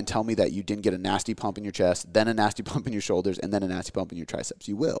that and tell me that you didn't get a nasty pump in your chest, then a nasty pump in your shoulders, and then a nasty pump in your triceps.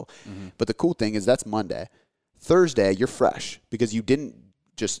 You will. Mm-hmm. But the cool thing is that's Monday. Thursday, you're fresh because you didn't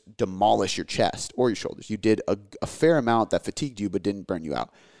just demolish your chest or your shoulders. You did a fair amount that fatigued you but didn't burn you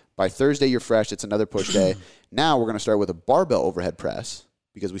out. By Thursday, you're fresh. It's another push day. Now we're going to start with a barbell overhead press,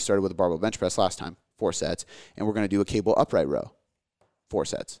 because we started with a barbell bench press last time, 4 sets, and we're going to do a cable upright row, 4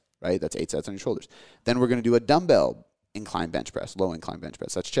 sets, right? That's 8 sets on your shoulders. Then we're going to do a dumbbell incline bench press, low incline bench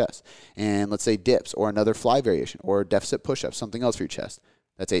press, that's chest. And let's say dips or another fly variation or deficit push-ups, something else for your chest.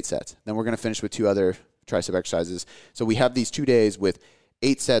 That's 8 sets. Then we're going to finish with 2 other tricep exercises. So we have these 2 days with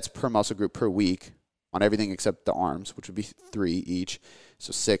 8 sets per muscle group per week on everything except the arms, which would be 3 each.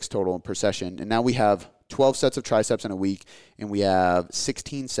 So 6 total per session. And now we have 12 sets of triceps in a week, and we have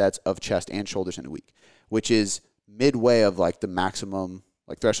 16 sets of chest and shoulders in a week, which is midway of like the maximum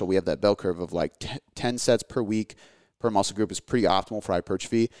like threshold. We have that bell curve of like 10 sets per week per muscle group is pretty optimal for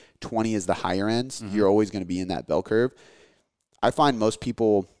hypertrophy. 20 is the higher ends. Mm-hmm. You're always going to be in that bell curve. I find most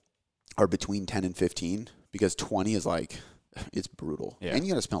people are between 10 and 15, because 20 is like, it's brutal. Yeah. And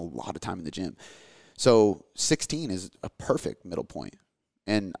you got to spend a lot of time in the gym. So 16 is a perfect middle point.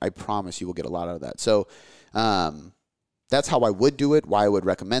 And I promise you will get a lot out of that. So that's how I would do it. Why I would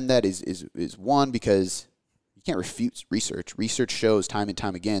recommend that is one, because you can't refute research. Research shows time and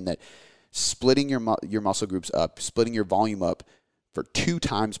time again that splitting your muscle groups up, splitting your volume up for 2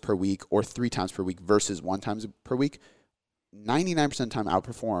 times per week or 3 times per week versus 1 time per week, 99% of the time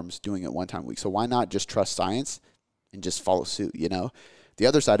outperforms doing it 1 time a week. So why not just trust science and just follow suit, you know? The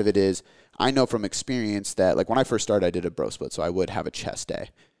other side of it is, I know from experience that, like, when I first started, I did a bro split, so I would have a chest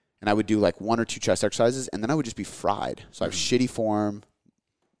day. And I would do like 1 or 2 chest exercises, and then I would just be fried. So I have shitty form.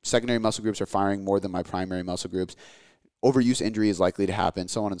 Secondary muscle groups are firing more than my primary muscle groups. Overuse injury is likely to happen,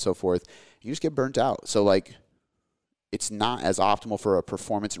 so on and so forth. You just get burnt out. So, like, it's not as optimal for a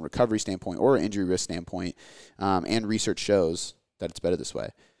performance and recovery standpoint or an injury risk standpoint, and research shows that it's better this way.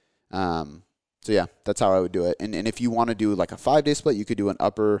 So, yeah, that's how I would do it. And if you want to do, like, a 5-day split, you could do an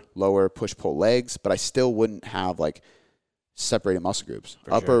upper, lower, push-pull legs, but I still wouldn't have, like, separated muscle groups.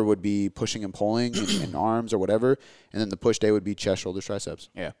 For upper sure. would be pushing and pulling and arms or whatever, and then the push day would be chest, shoulders, triceps.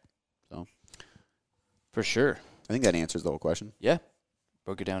 Yeah. So, for sure. I think that answers the whole question. Yeah.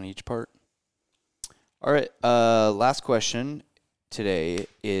 Broke it down each part. All right. Last question today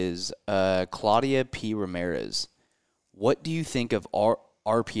is Claudia P. Ramirez. What do you think of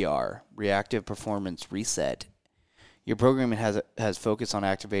RPR, Reactive Performance Reset? Your programming has focused on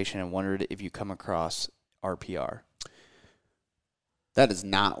activation and wondered if you come across RPR. That is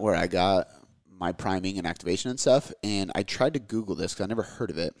not where I got my priming and activation and stuff. And I tried to Google this because I never heard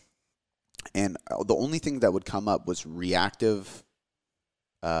of it. And the only thing that would come up was reflexive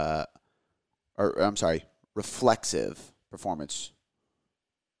performance.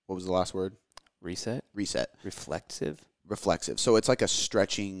 What was the last word? Reset. Reflexive. So it's like a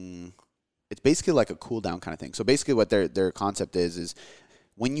stretching. It's basically like a cool down kind of thing. So basically what their concept is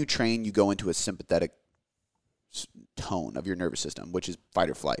when you train, you go into a sympathetic tone of your nervous system, which is fight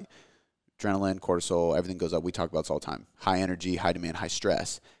or flight. Adrenaline, cortisol, everything goes up. We talk about this all the time. High energy, high demand, high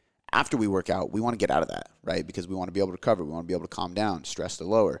stress. After we work out, we want to get out of that, right? Because we want to be able to recover. We want to be able to calm down, stress to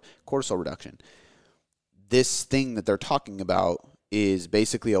lower, cortisol reduction. This thing that they're talking about is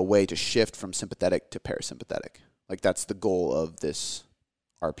basically a way to shift from sympathetic to parasympathetic. Like that's the goal of this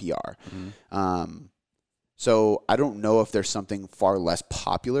RPR. Mm-hmm. So I don't know if there's something far less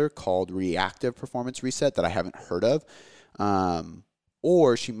popular called reactive performance reset that I haven't heard of.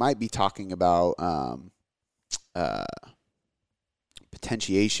 Or she might be talking about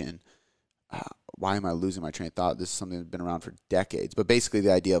potentiation. Why am I losing my train of thought? This is something that's been around for decades. But basically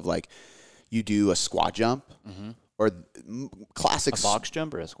the idea of like you do a squat jump or classic. A box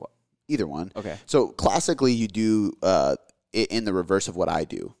jump or a squat? Either one. Okay. So classically you do in the reverse of what I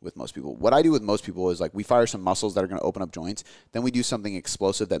do with most people. What I do with most people is like we fire some muscles that are going to open up joints. Then we do something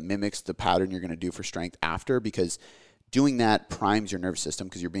explosive that mimics the pattern you're going to do for strength after, because doing that primes your nervous system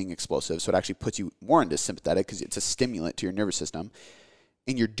because you're being explosive. So it actually puts you more into sympathetic because it's a stimulant to your nervous system.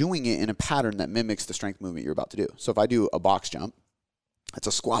 And you're doing it in a pattern that mimics the strength movement you're about to do. So if I do a box jump, it's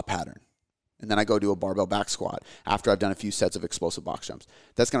a squat pattern. And then I go do a barbell back squat after I've done a few sets of explosive box jumps.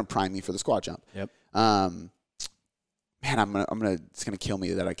 That's going to prime me for the squat jump. Yep. Man, it's gonna kill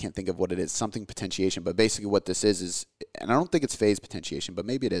me that I can't think of what it is. Something potentiation, but basically what this is, and I don't think it's phase potentiation, but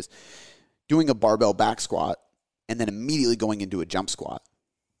maybe it is, doing a barbell back squat and then immediately going into a jump squat,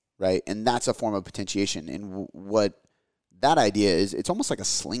 right? And that's a form of potentiation. And what that idea is, it's almost like a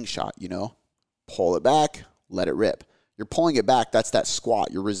slingshot, you know? Pull it back, let it rip. You're pulling it back, that's that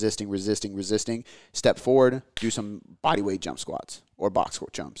squat. You're resisting. Step forward, do some body weight jump squats or box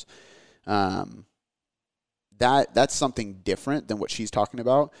squat jumps. That's something different than what she's talking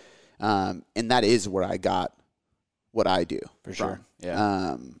about. And that is where I got what I do. For sure.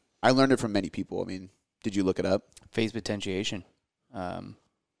 Yeah. I learned it from many people. I mean, did you look it up? Phase potentiation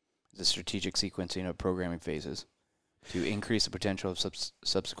is a strategic sequencing of programming phases to increase the potential of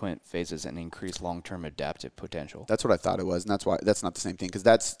subsequent phases and increase long-term adaptive potential. That's what I thought it was, and that's why that's not the same thing, because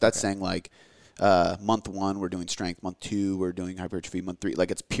that's okay. Saying like month 1 we're doing strength, month 2 we're doing hypertrophy, month 3 like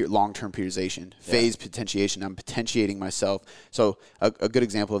it's pure long-term periodization. Phase potentiation, I'm potentiating myself. So a good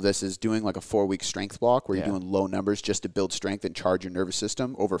example of this is doing like a 4-week strength block where you're doing low numbers just to build strength and charge your nervous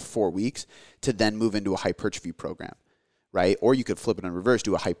system over 4 weeks to then move into a hypertrophy program. Right? Or you could flip it in reverse,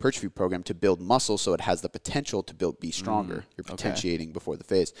 do a hypertrophy program to build muscle so it has the potential to be stronger. You're potentiating before the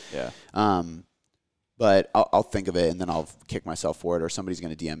phase. Yeah. But I'll think of it and then I'll kick myself for it, or somebody's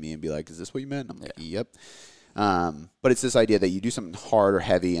going to DM me and be like, is this what you meant? And I'm like, yep. But it's this idea that you do something hard or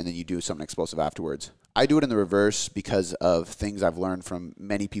heavy and then you do something explosive afterwards. I do it in the reverse because of things I've learned from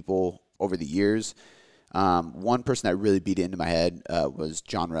many people over the years. One person that really beat it into my head was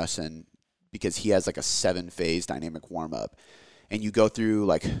John Russin, because he has like a 7-phase dynamic warm-up. And you go through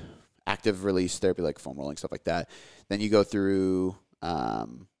like active release therapy, like foam rolling, stuff like that. Then you go through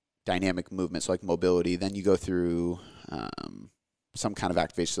dynamic movement, so like mobility. Then you go through some kind of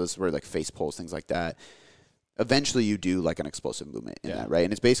activation, so this is where like face pulls, things like that. Eventually you do like an explosive movement in that, right?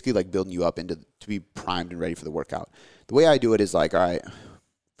 And it's basically like building you up to be primed and ready for the workout. The way I do it is like, all right,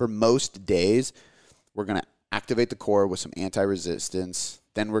 for most days, we're going to activate the core with some anti-resistance.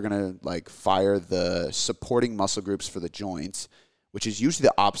 Then we're going to like fire the supporting muscle groups for the joints, which is usually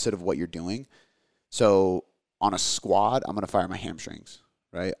the opposite of what you're doing. So on a squat, I'm going to fire my hamstrings,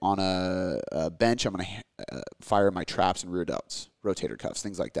 right? On a bench, I'm going to fire my traps and rear delts, rotator cuffs,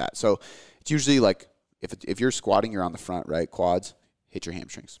 things like that. So it's usually like if you're squatting, you're on the front, right? Quads, hit your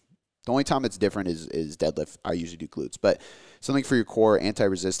hamstrings. The only time it's different is deadlift. I usually do glutes. But something for your core,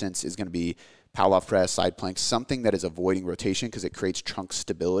 anti-resistance, is going to be Pallof press, side plank, something that is avoiding rotation because it creates trunk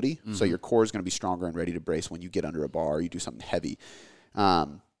stability. Mm-hmm. So your core is going to be stronger and ready to brace when you get under a bar or you do something heavy.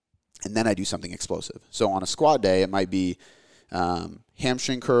 And then I do something explosive. So on a squat day, it might be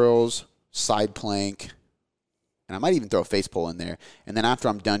hamstring curls, side plank, and I might even throw a face pull in there. And then after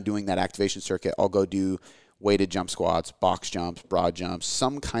I'm done doing that activation circuit, I'll go do weighted jump squats, box jumps, broad jumps,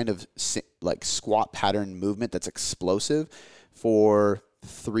 some kind of like squat pattern movement that's explosive for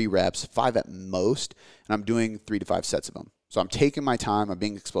 3 reps, 5 at most, and I'm doing 3 to 5 sets of them. So I'm taking my time. I'm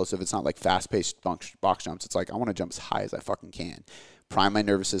being explosive. It's not like fast-paced box jumps. It's like I want to jump as high as I fucking can. Prime my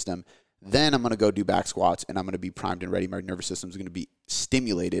nervous system. Then I'm going to go do back squats, and I'm going to be primed and ready. My nervous system is going to be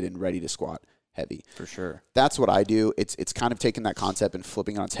stimulated and ready to squat heavy. For sure. That's what I do. It's kind of taking that concept and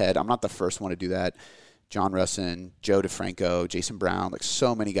flipping it on its head. I'm not the first one to do that. John Russin, Joe DeFranco, Jason Brown, like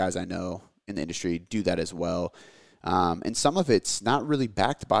so many guys I know in the industry do that as well. And some of it's not really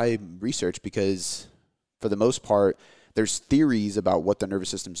backed by research because for the most part, there's theories about what the nervous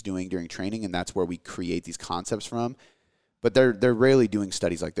system's doing during training, and that's where we create these concepts from. But they're rarely doing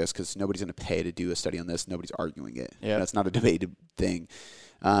studies like this because nobody's going to pay to do a study on this. Nobody's arguing it. Yeah. That's not a debated thing.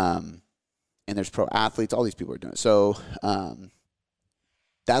 And there's pro athletes. All these people are doing it. So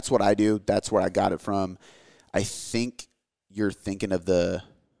that's what I do. That's where I got it from. I think you're thinking of it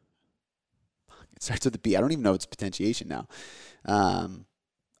starts with the P. I don't even know it's potentiation now. I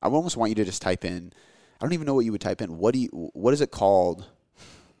almost want you to just type in. I don't even know what you would type in. What is it called?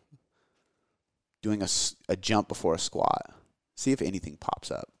 Doing a jump before a squat. See if anything pops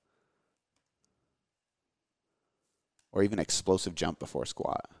up. Or even explosive jump before a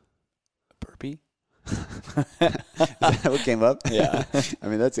squat. A burpee? Is that what came up? Yeah. I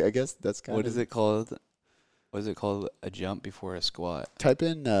mean, I guess that's kind of. What is it called? What is it called? A jump before a squat. Type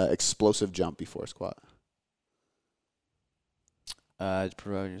in explosive jump before a squat. To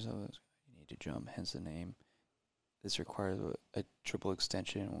provide yourself, you need to jump, hence the name. This requires a triple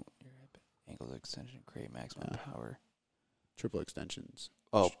extension. Your hip ankle extension, create maximum power. Triple extensions.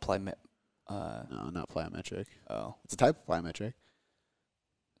 Oh, No, not plyometric. Oh. It's a type of plyometric.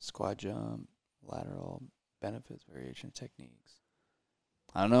 Squat jump, lateral, benefits, variation techniques.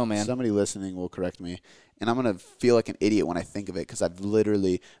 I don't know, man. Somebody listening will correct me. And I'm going to feel like an idiot when I think of it because I've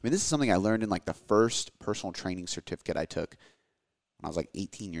literally, this is something I learned in like the first personal training certificate I took when I was like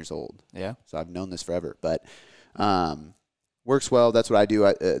 18 years old. Yeah. So I've known this forever. But works well. That's what I do.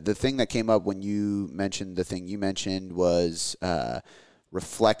 The thing that came up when you mentioned the thing you mentioned was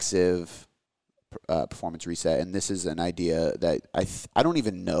reflexive performance reset. And this is an idea that I don't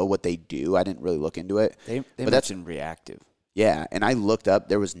even know what they do. I didn't really look into it. They mentioned reactive. Yeah, and I looked up.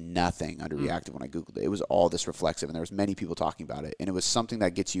 There was nothing under reactive when I Googled it. It was all this reflexive, and there was many people talking about it. And it was something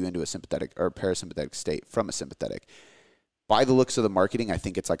that gets you into a sympathetic or parasympathetic state from a sympathetic. By the looks of the marketing, I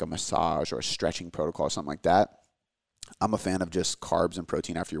think it's like a massage or a stretching protocol or something like that. I'm a fan of just carbs and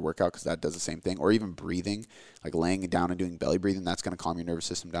protein after your workout because that does the same thing. Or even breathing, like laying down and doing belly breathing. That's going to calm your nervous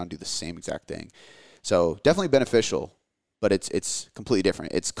system down, do the same exact thing. So definitely beneficial. But it's completely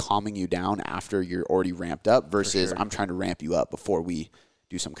different. It's calming you down after you're already ramped up versus I'm trying to ramp you up before we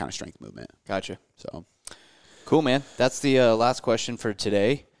do some kind of strength movement. Gotcha. So cool, man. That's the last question for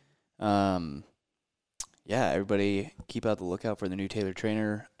today. Yeah, everybody keep out the lookout for the new Taylor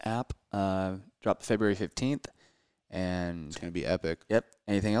Trainer app. Dropped February 15th. And it's going to be epic. Yep.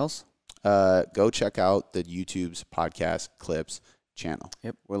 Anything else? Go check out the YouTube's podcast clips channel.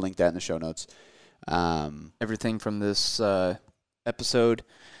 Yep. We'll link that in the show notes. Everything from this episode,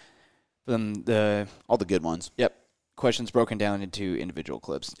 from all the good ones. Yep. Questions broken down into individual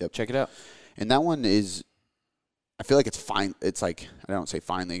clips. Yep. Check it out. And that one is, I feel like it's fine. It's like, I don't say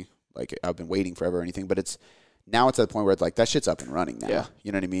finally, like I've been waiting forever or anything, but it's at the point where it's like that shit's up and running now. Yeah.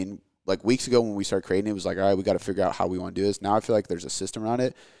 You know what I mean? Like weeks ago when we started creating it was like, all right, we got to figure out how we want to do this. Now I feel like there's a system around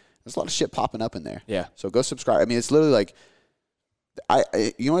it. There's a lot of shit popping up in there. Yeah. So go subscribe. I mean, it's literally like,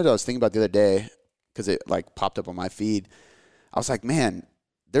 you know what I was thinking about the other day? Because it like popped up on my feed. I was like, man,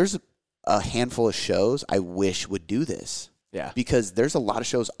 there's a handful of shows I wish would do this. Yeah. Because there's a lot of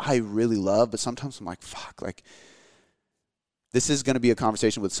shows I really love, but sometimes I'm like, fuck, like this is going to be a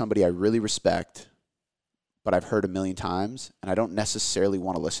conversation with somebody I really respect, but I've heard a million times, and I don't necessarily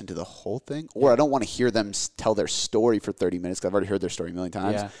want to listen to the whole thing, or I don't want to hear them tell their story for 30 minutes because I've already heard their story a million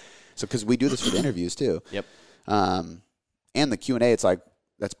times. Yeah. So because we do this for the interviews too. Yep. And the Q&A, it's like,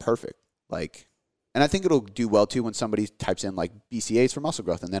 that's perfect. Like, and I think it'll do well too when somebody types in like BCAs for muscle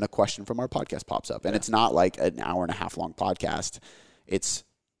growth and then a question from our podcast pops up. And it's not like an hour and a half long podcast. It's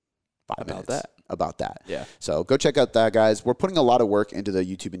 5 minutes about that. Yeah. So go check out that, guys. We're putting a lot of work into the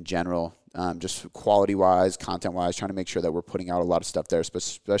YouTube in general, just quality wise, content wise, trying to make sure that we're putting out a lot of stuff there,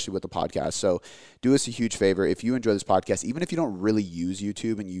 especially with the podcast. So do us a huge favor. If you enjoy this podcast, even if you don't really use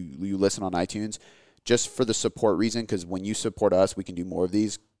YouTube and you listen on iTunes, just for the support reason, because when you support us, we can do more of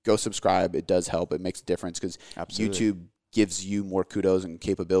these. Go subscribe. It does help. It makes a difference because YouTube gives you more kudos and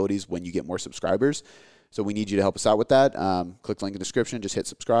capabilities when you get more subscribers. So we need you to help us out with that. Click the link in the description. Just hit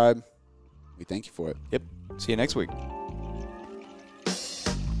subscribe. We thank you for it. Yep. See you next week.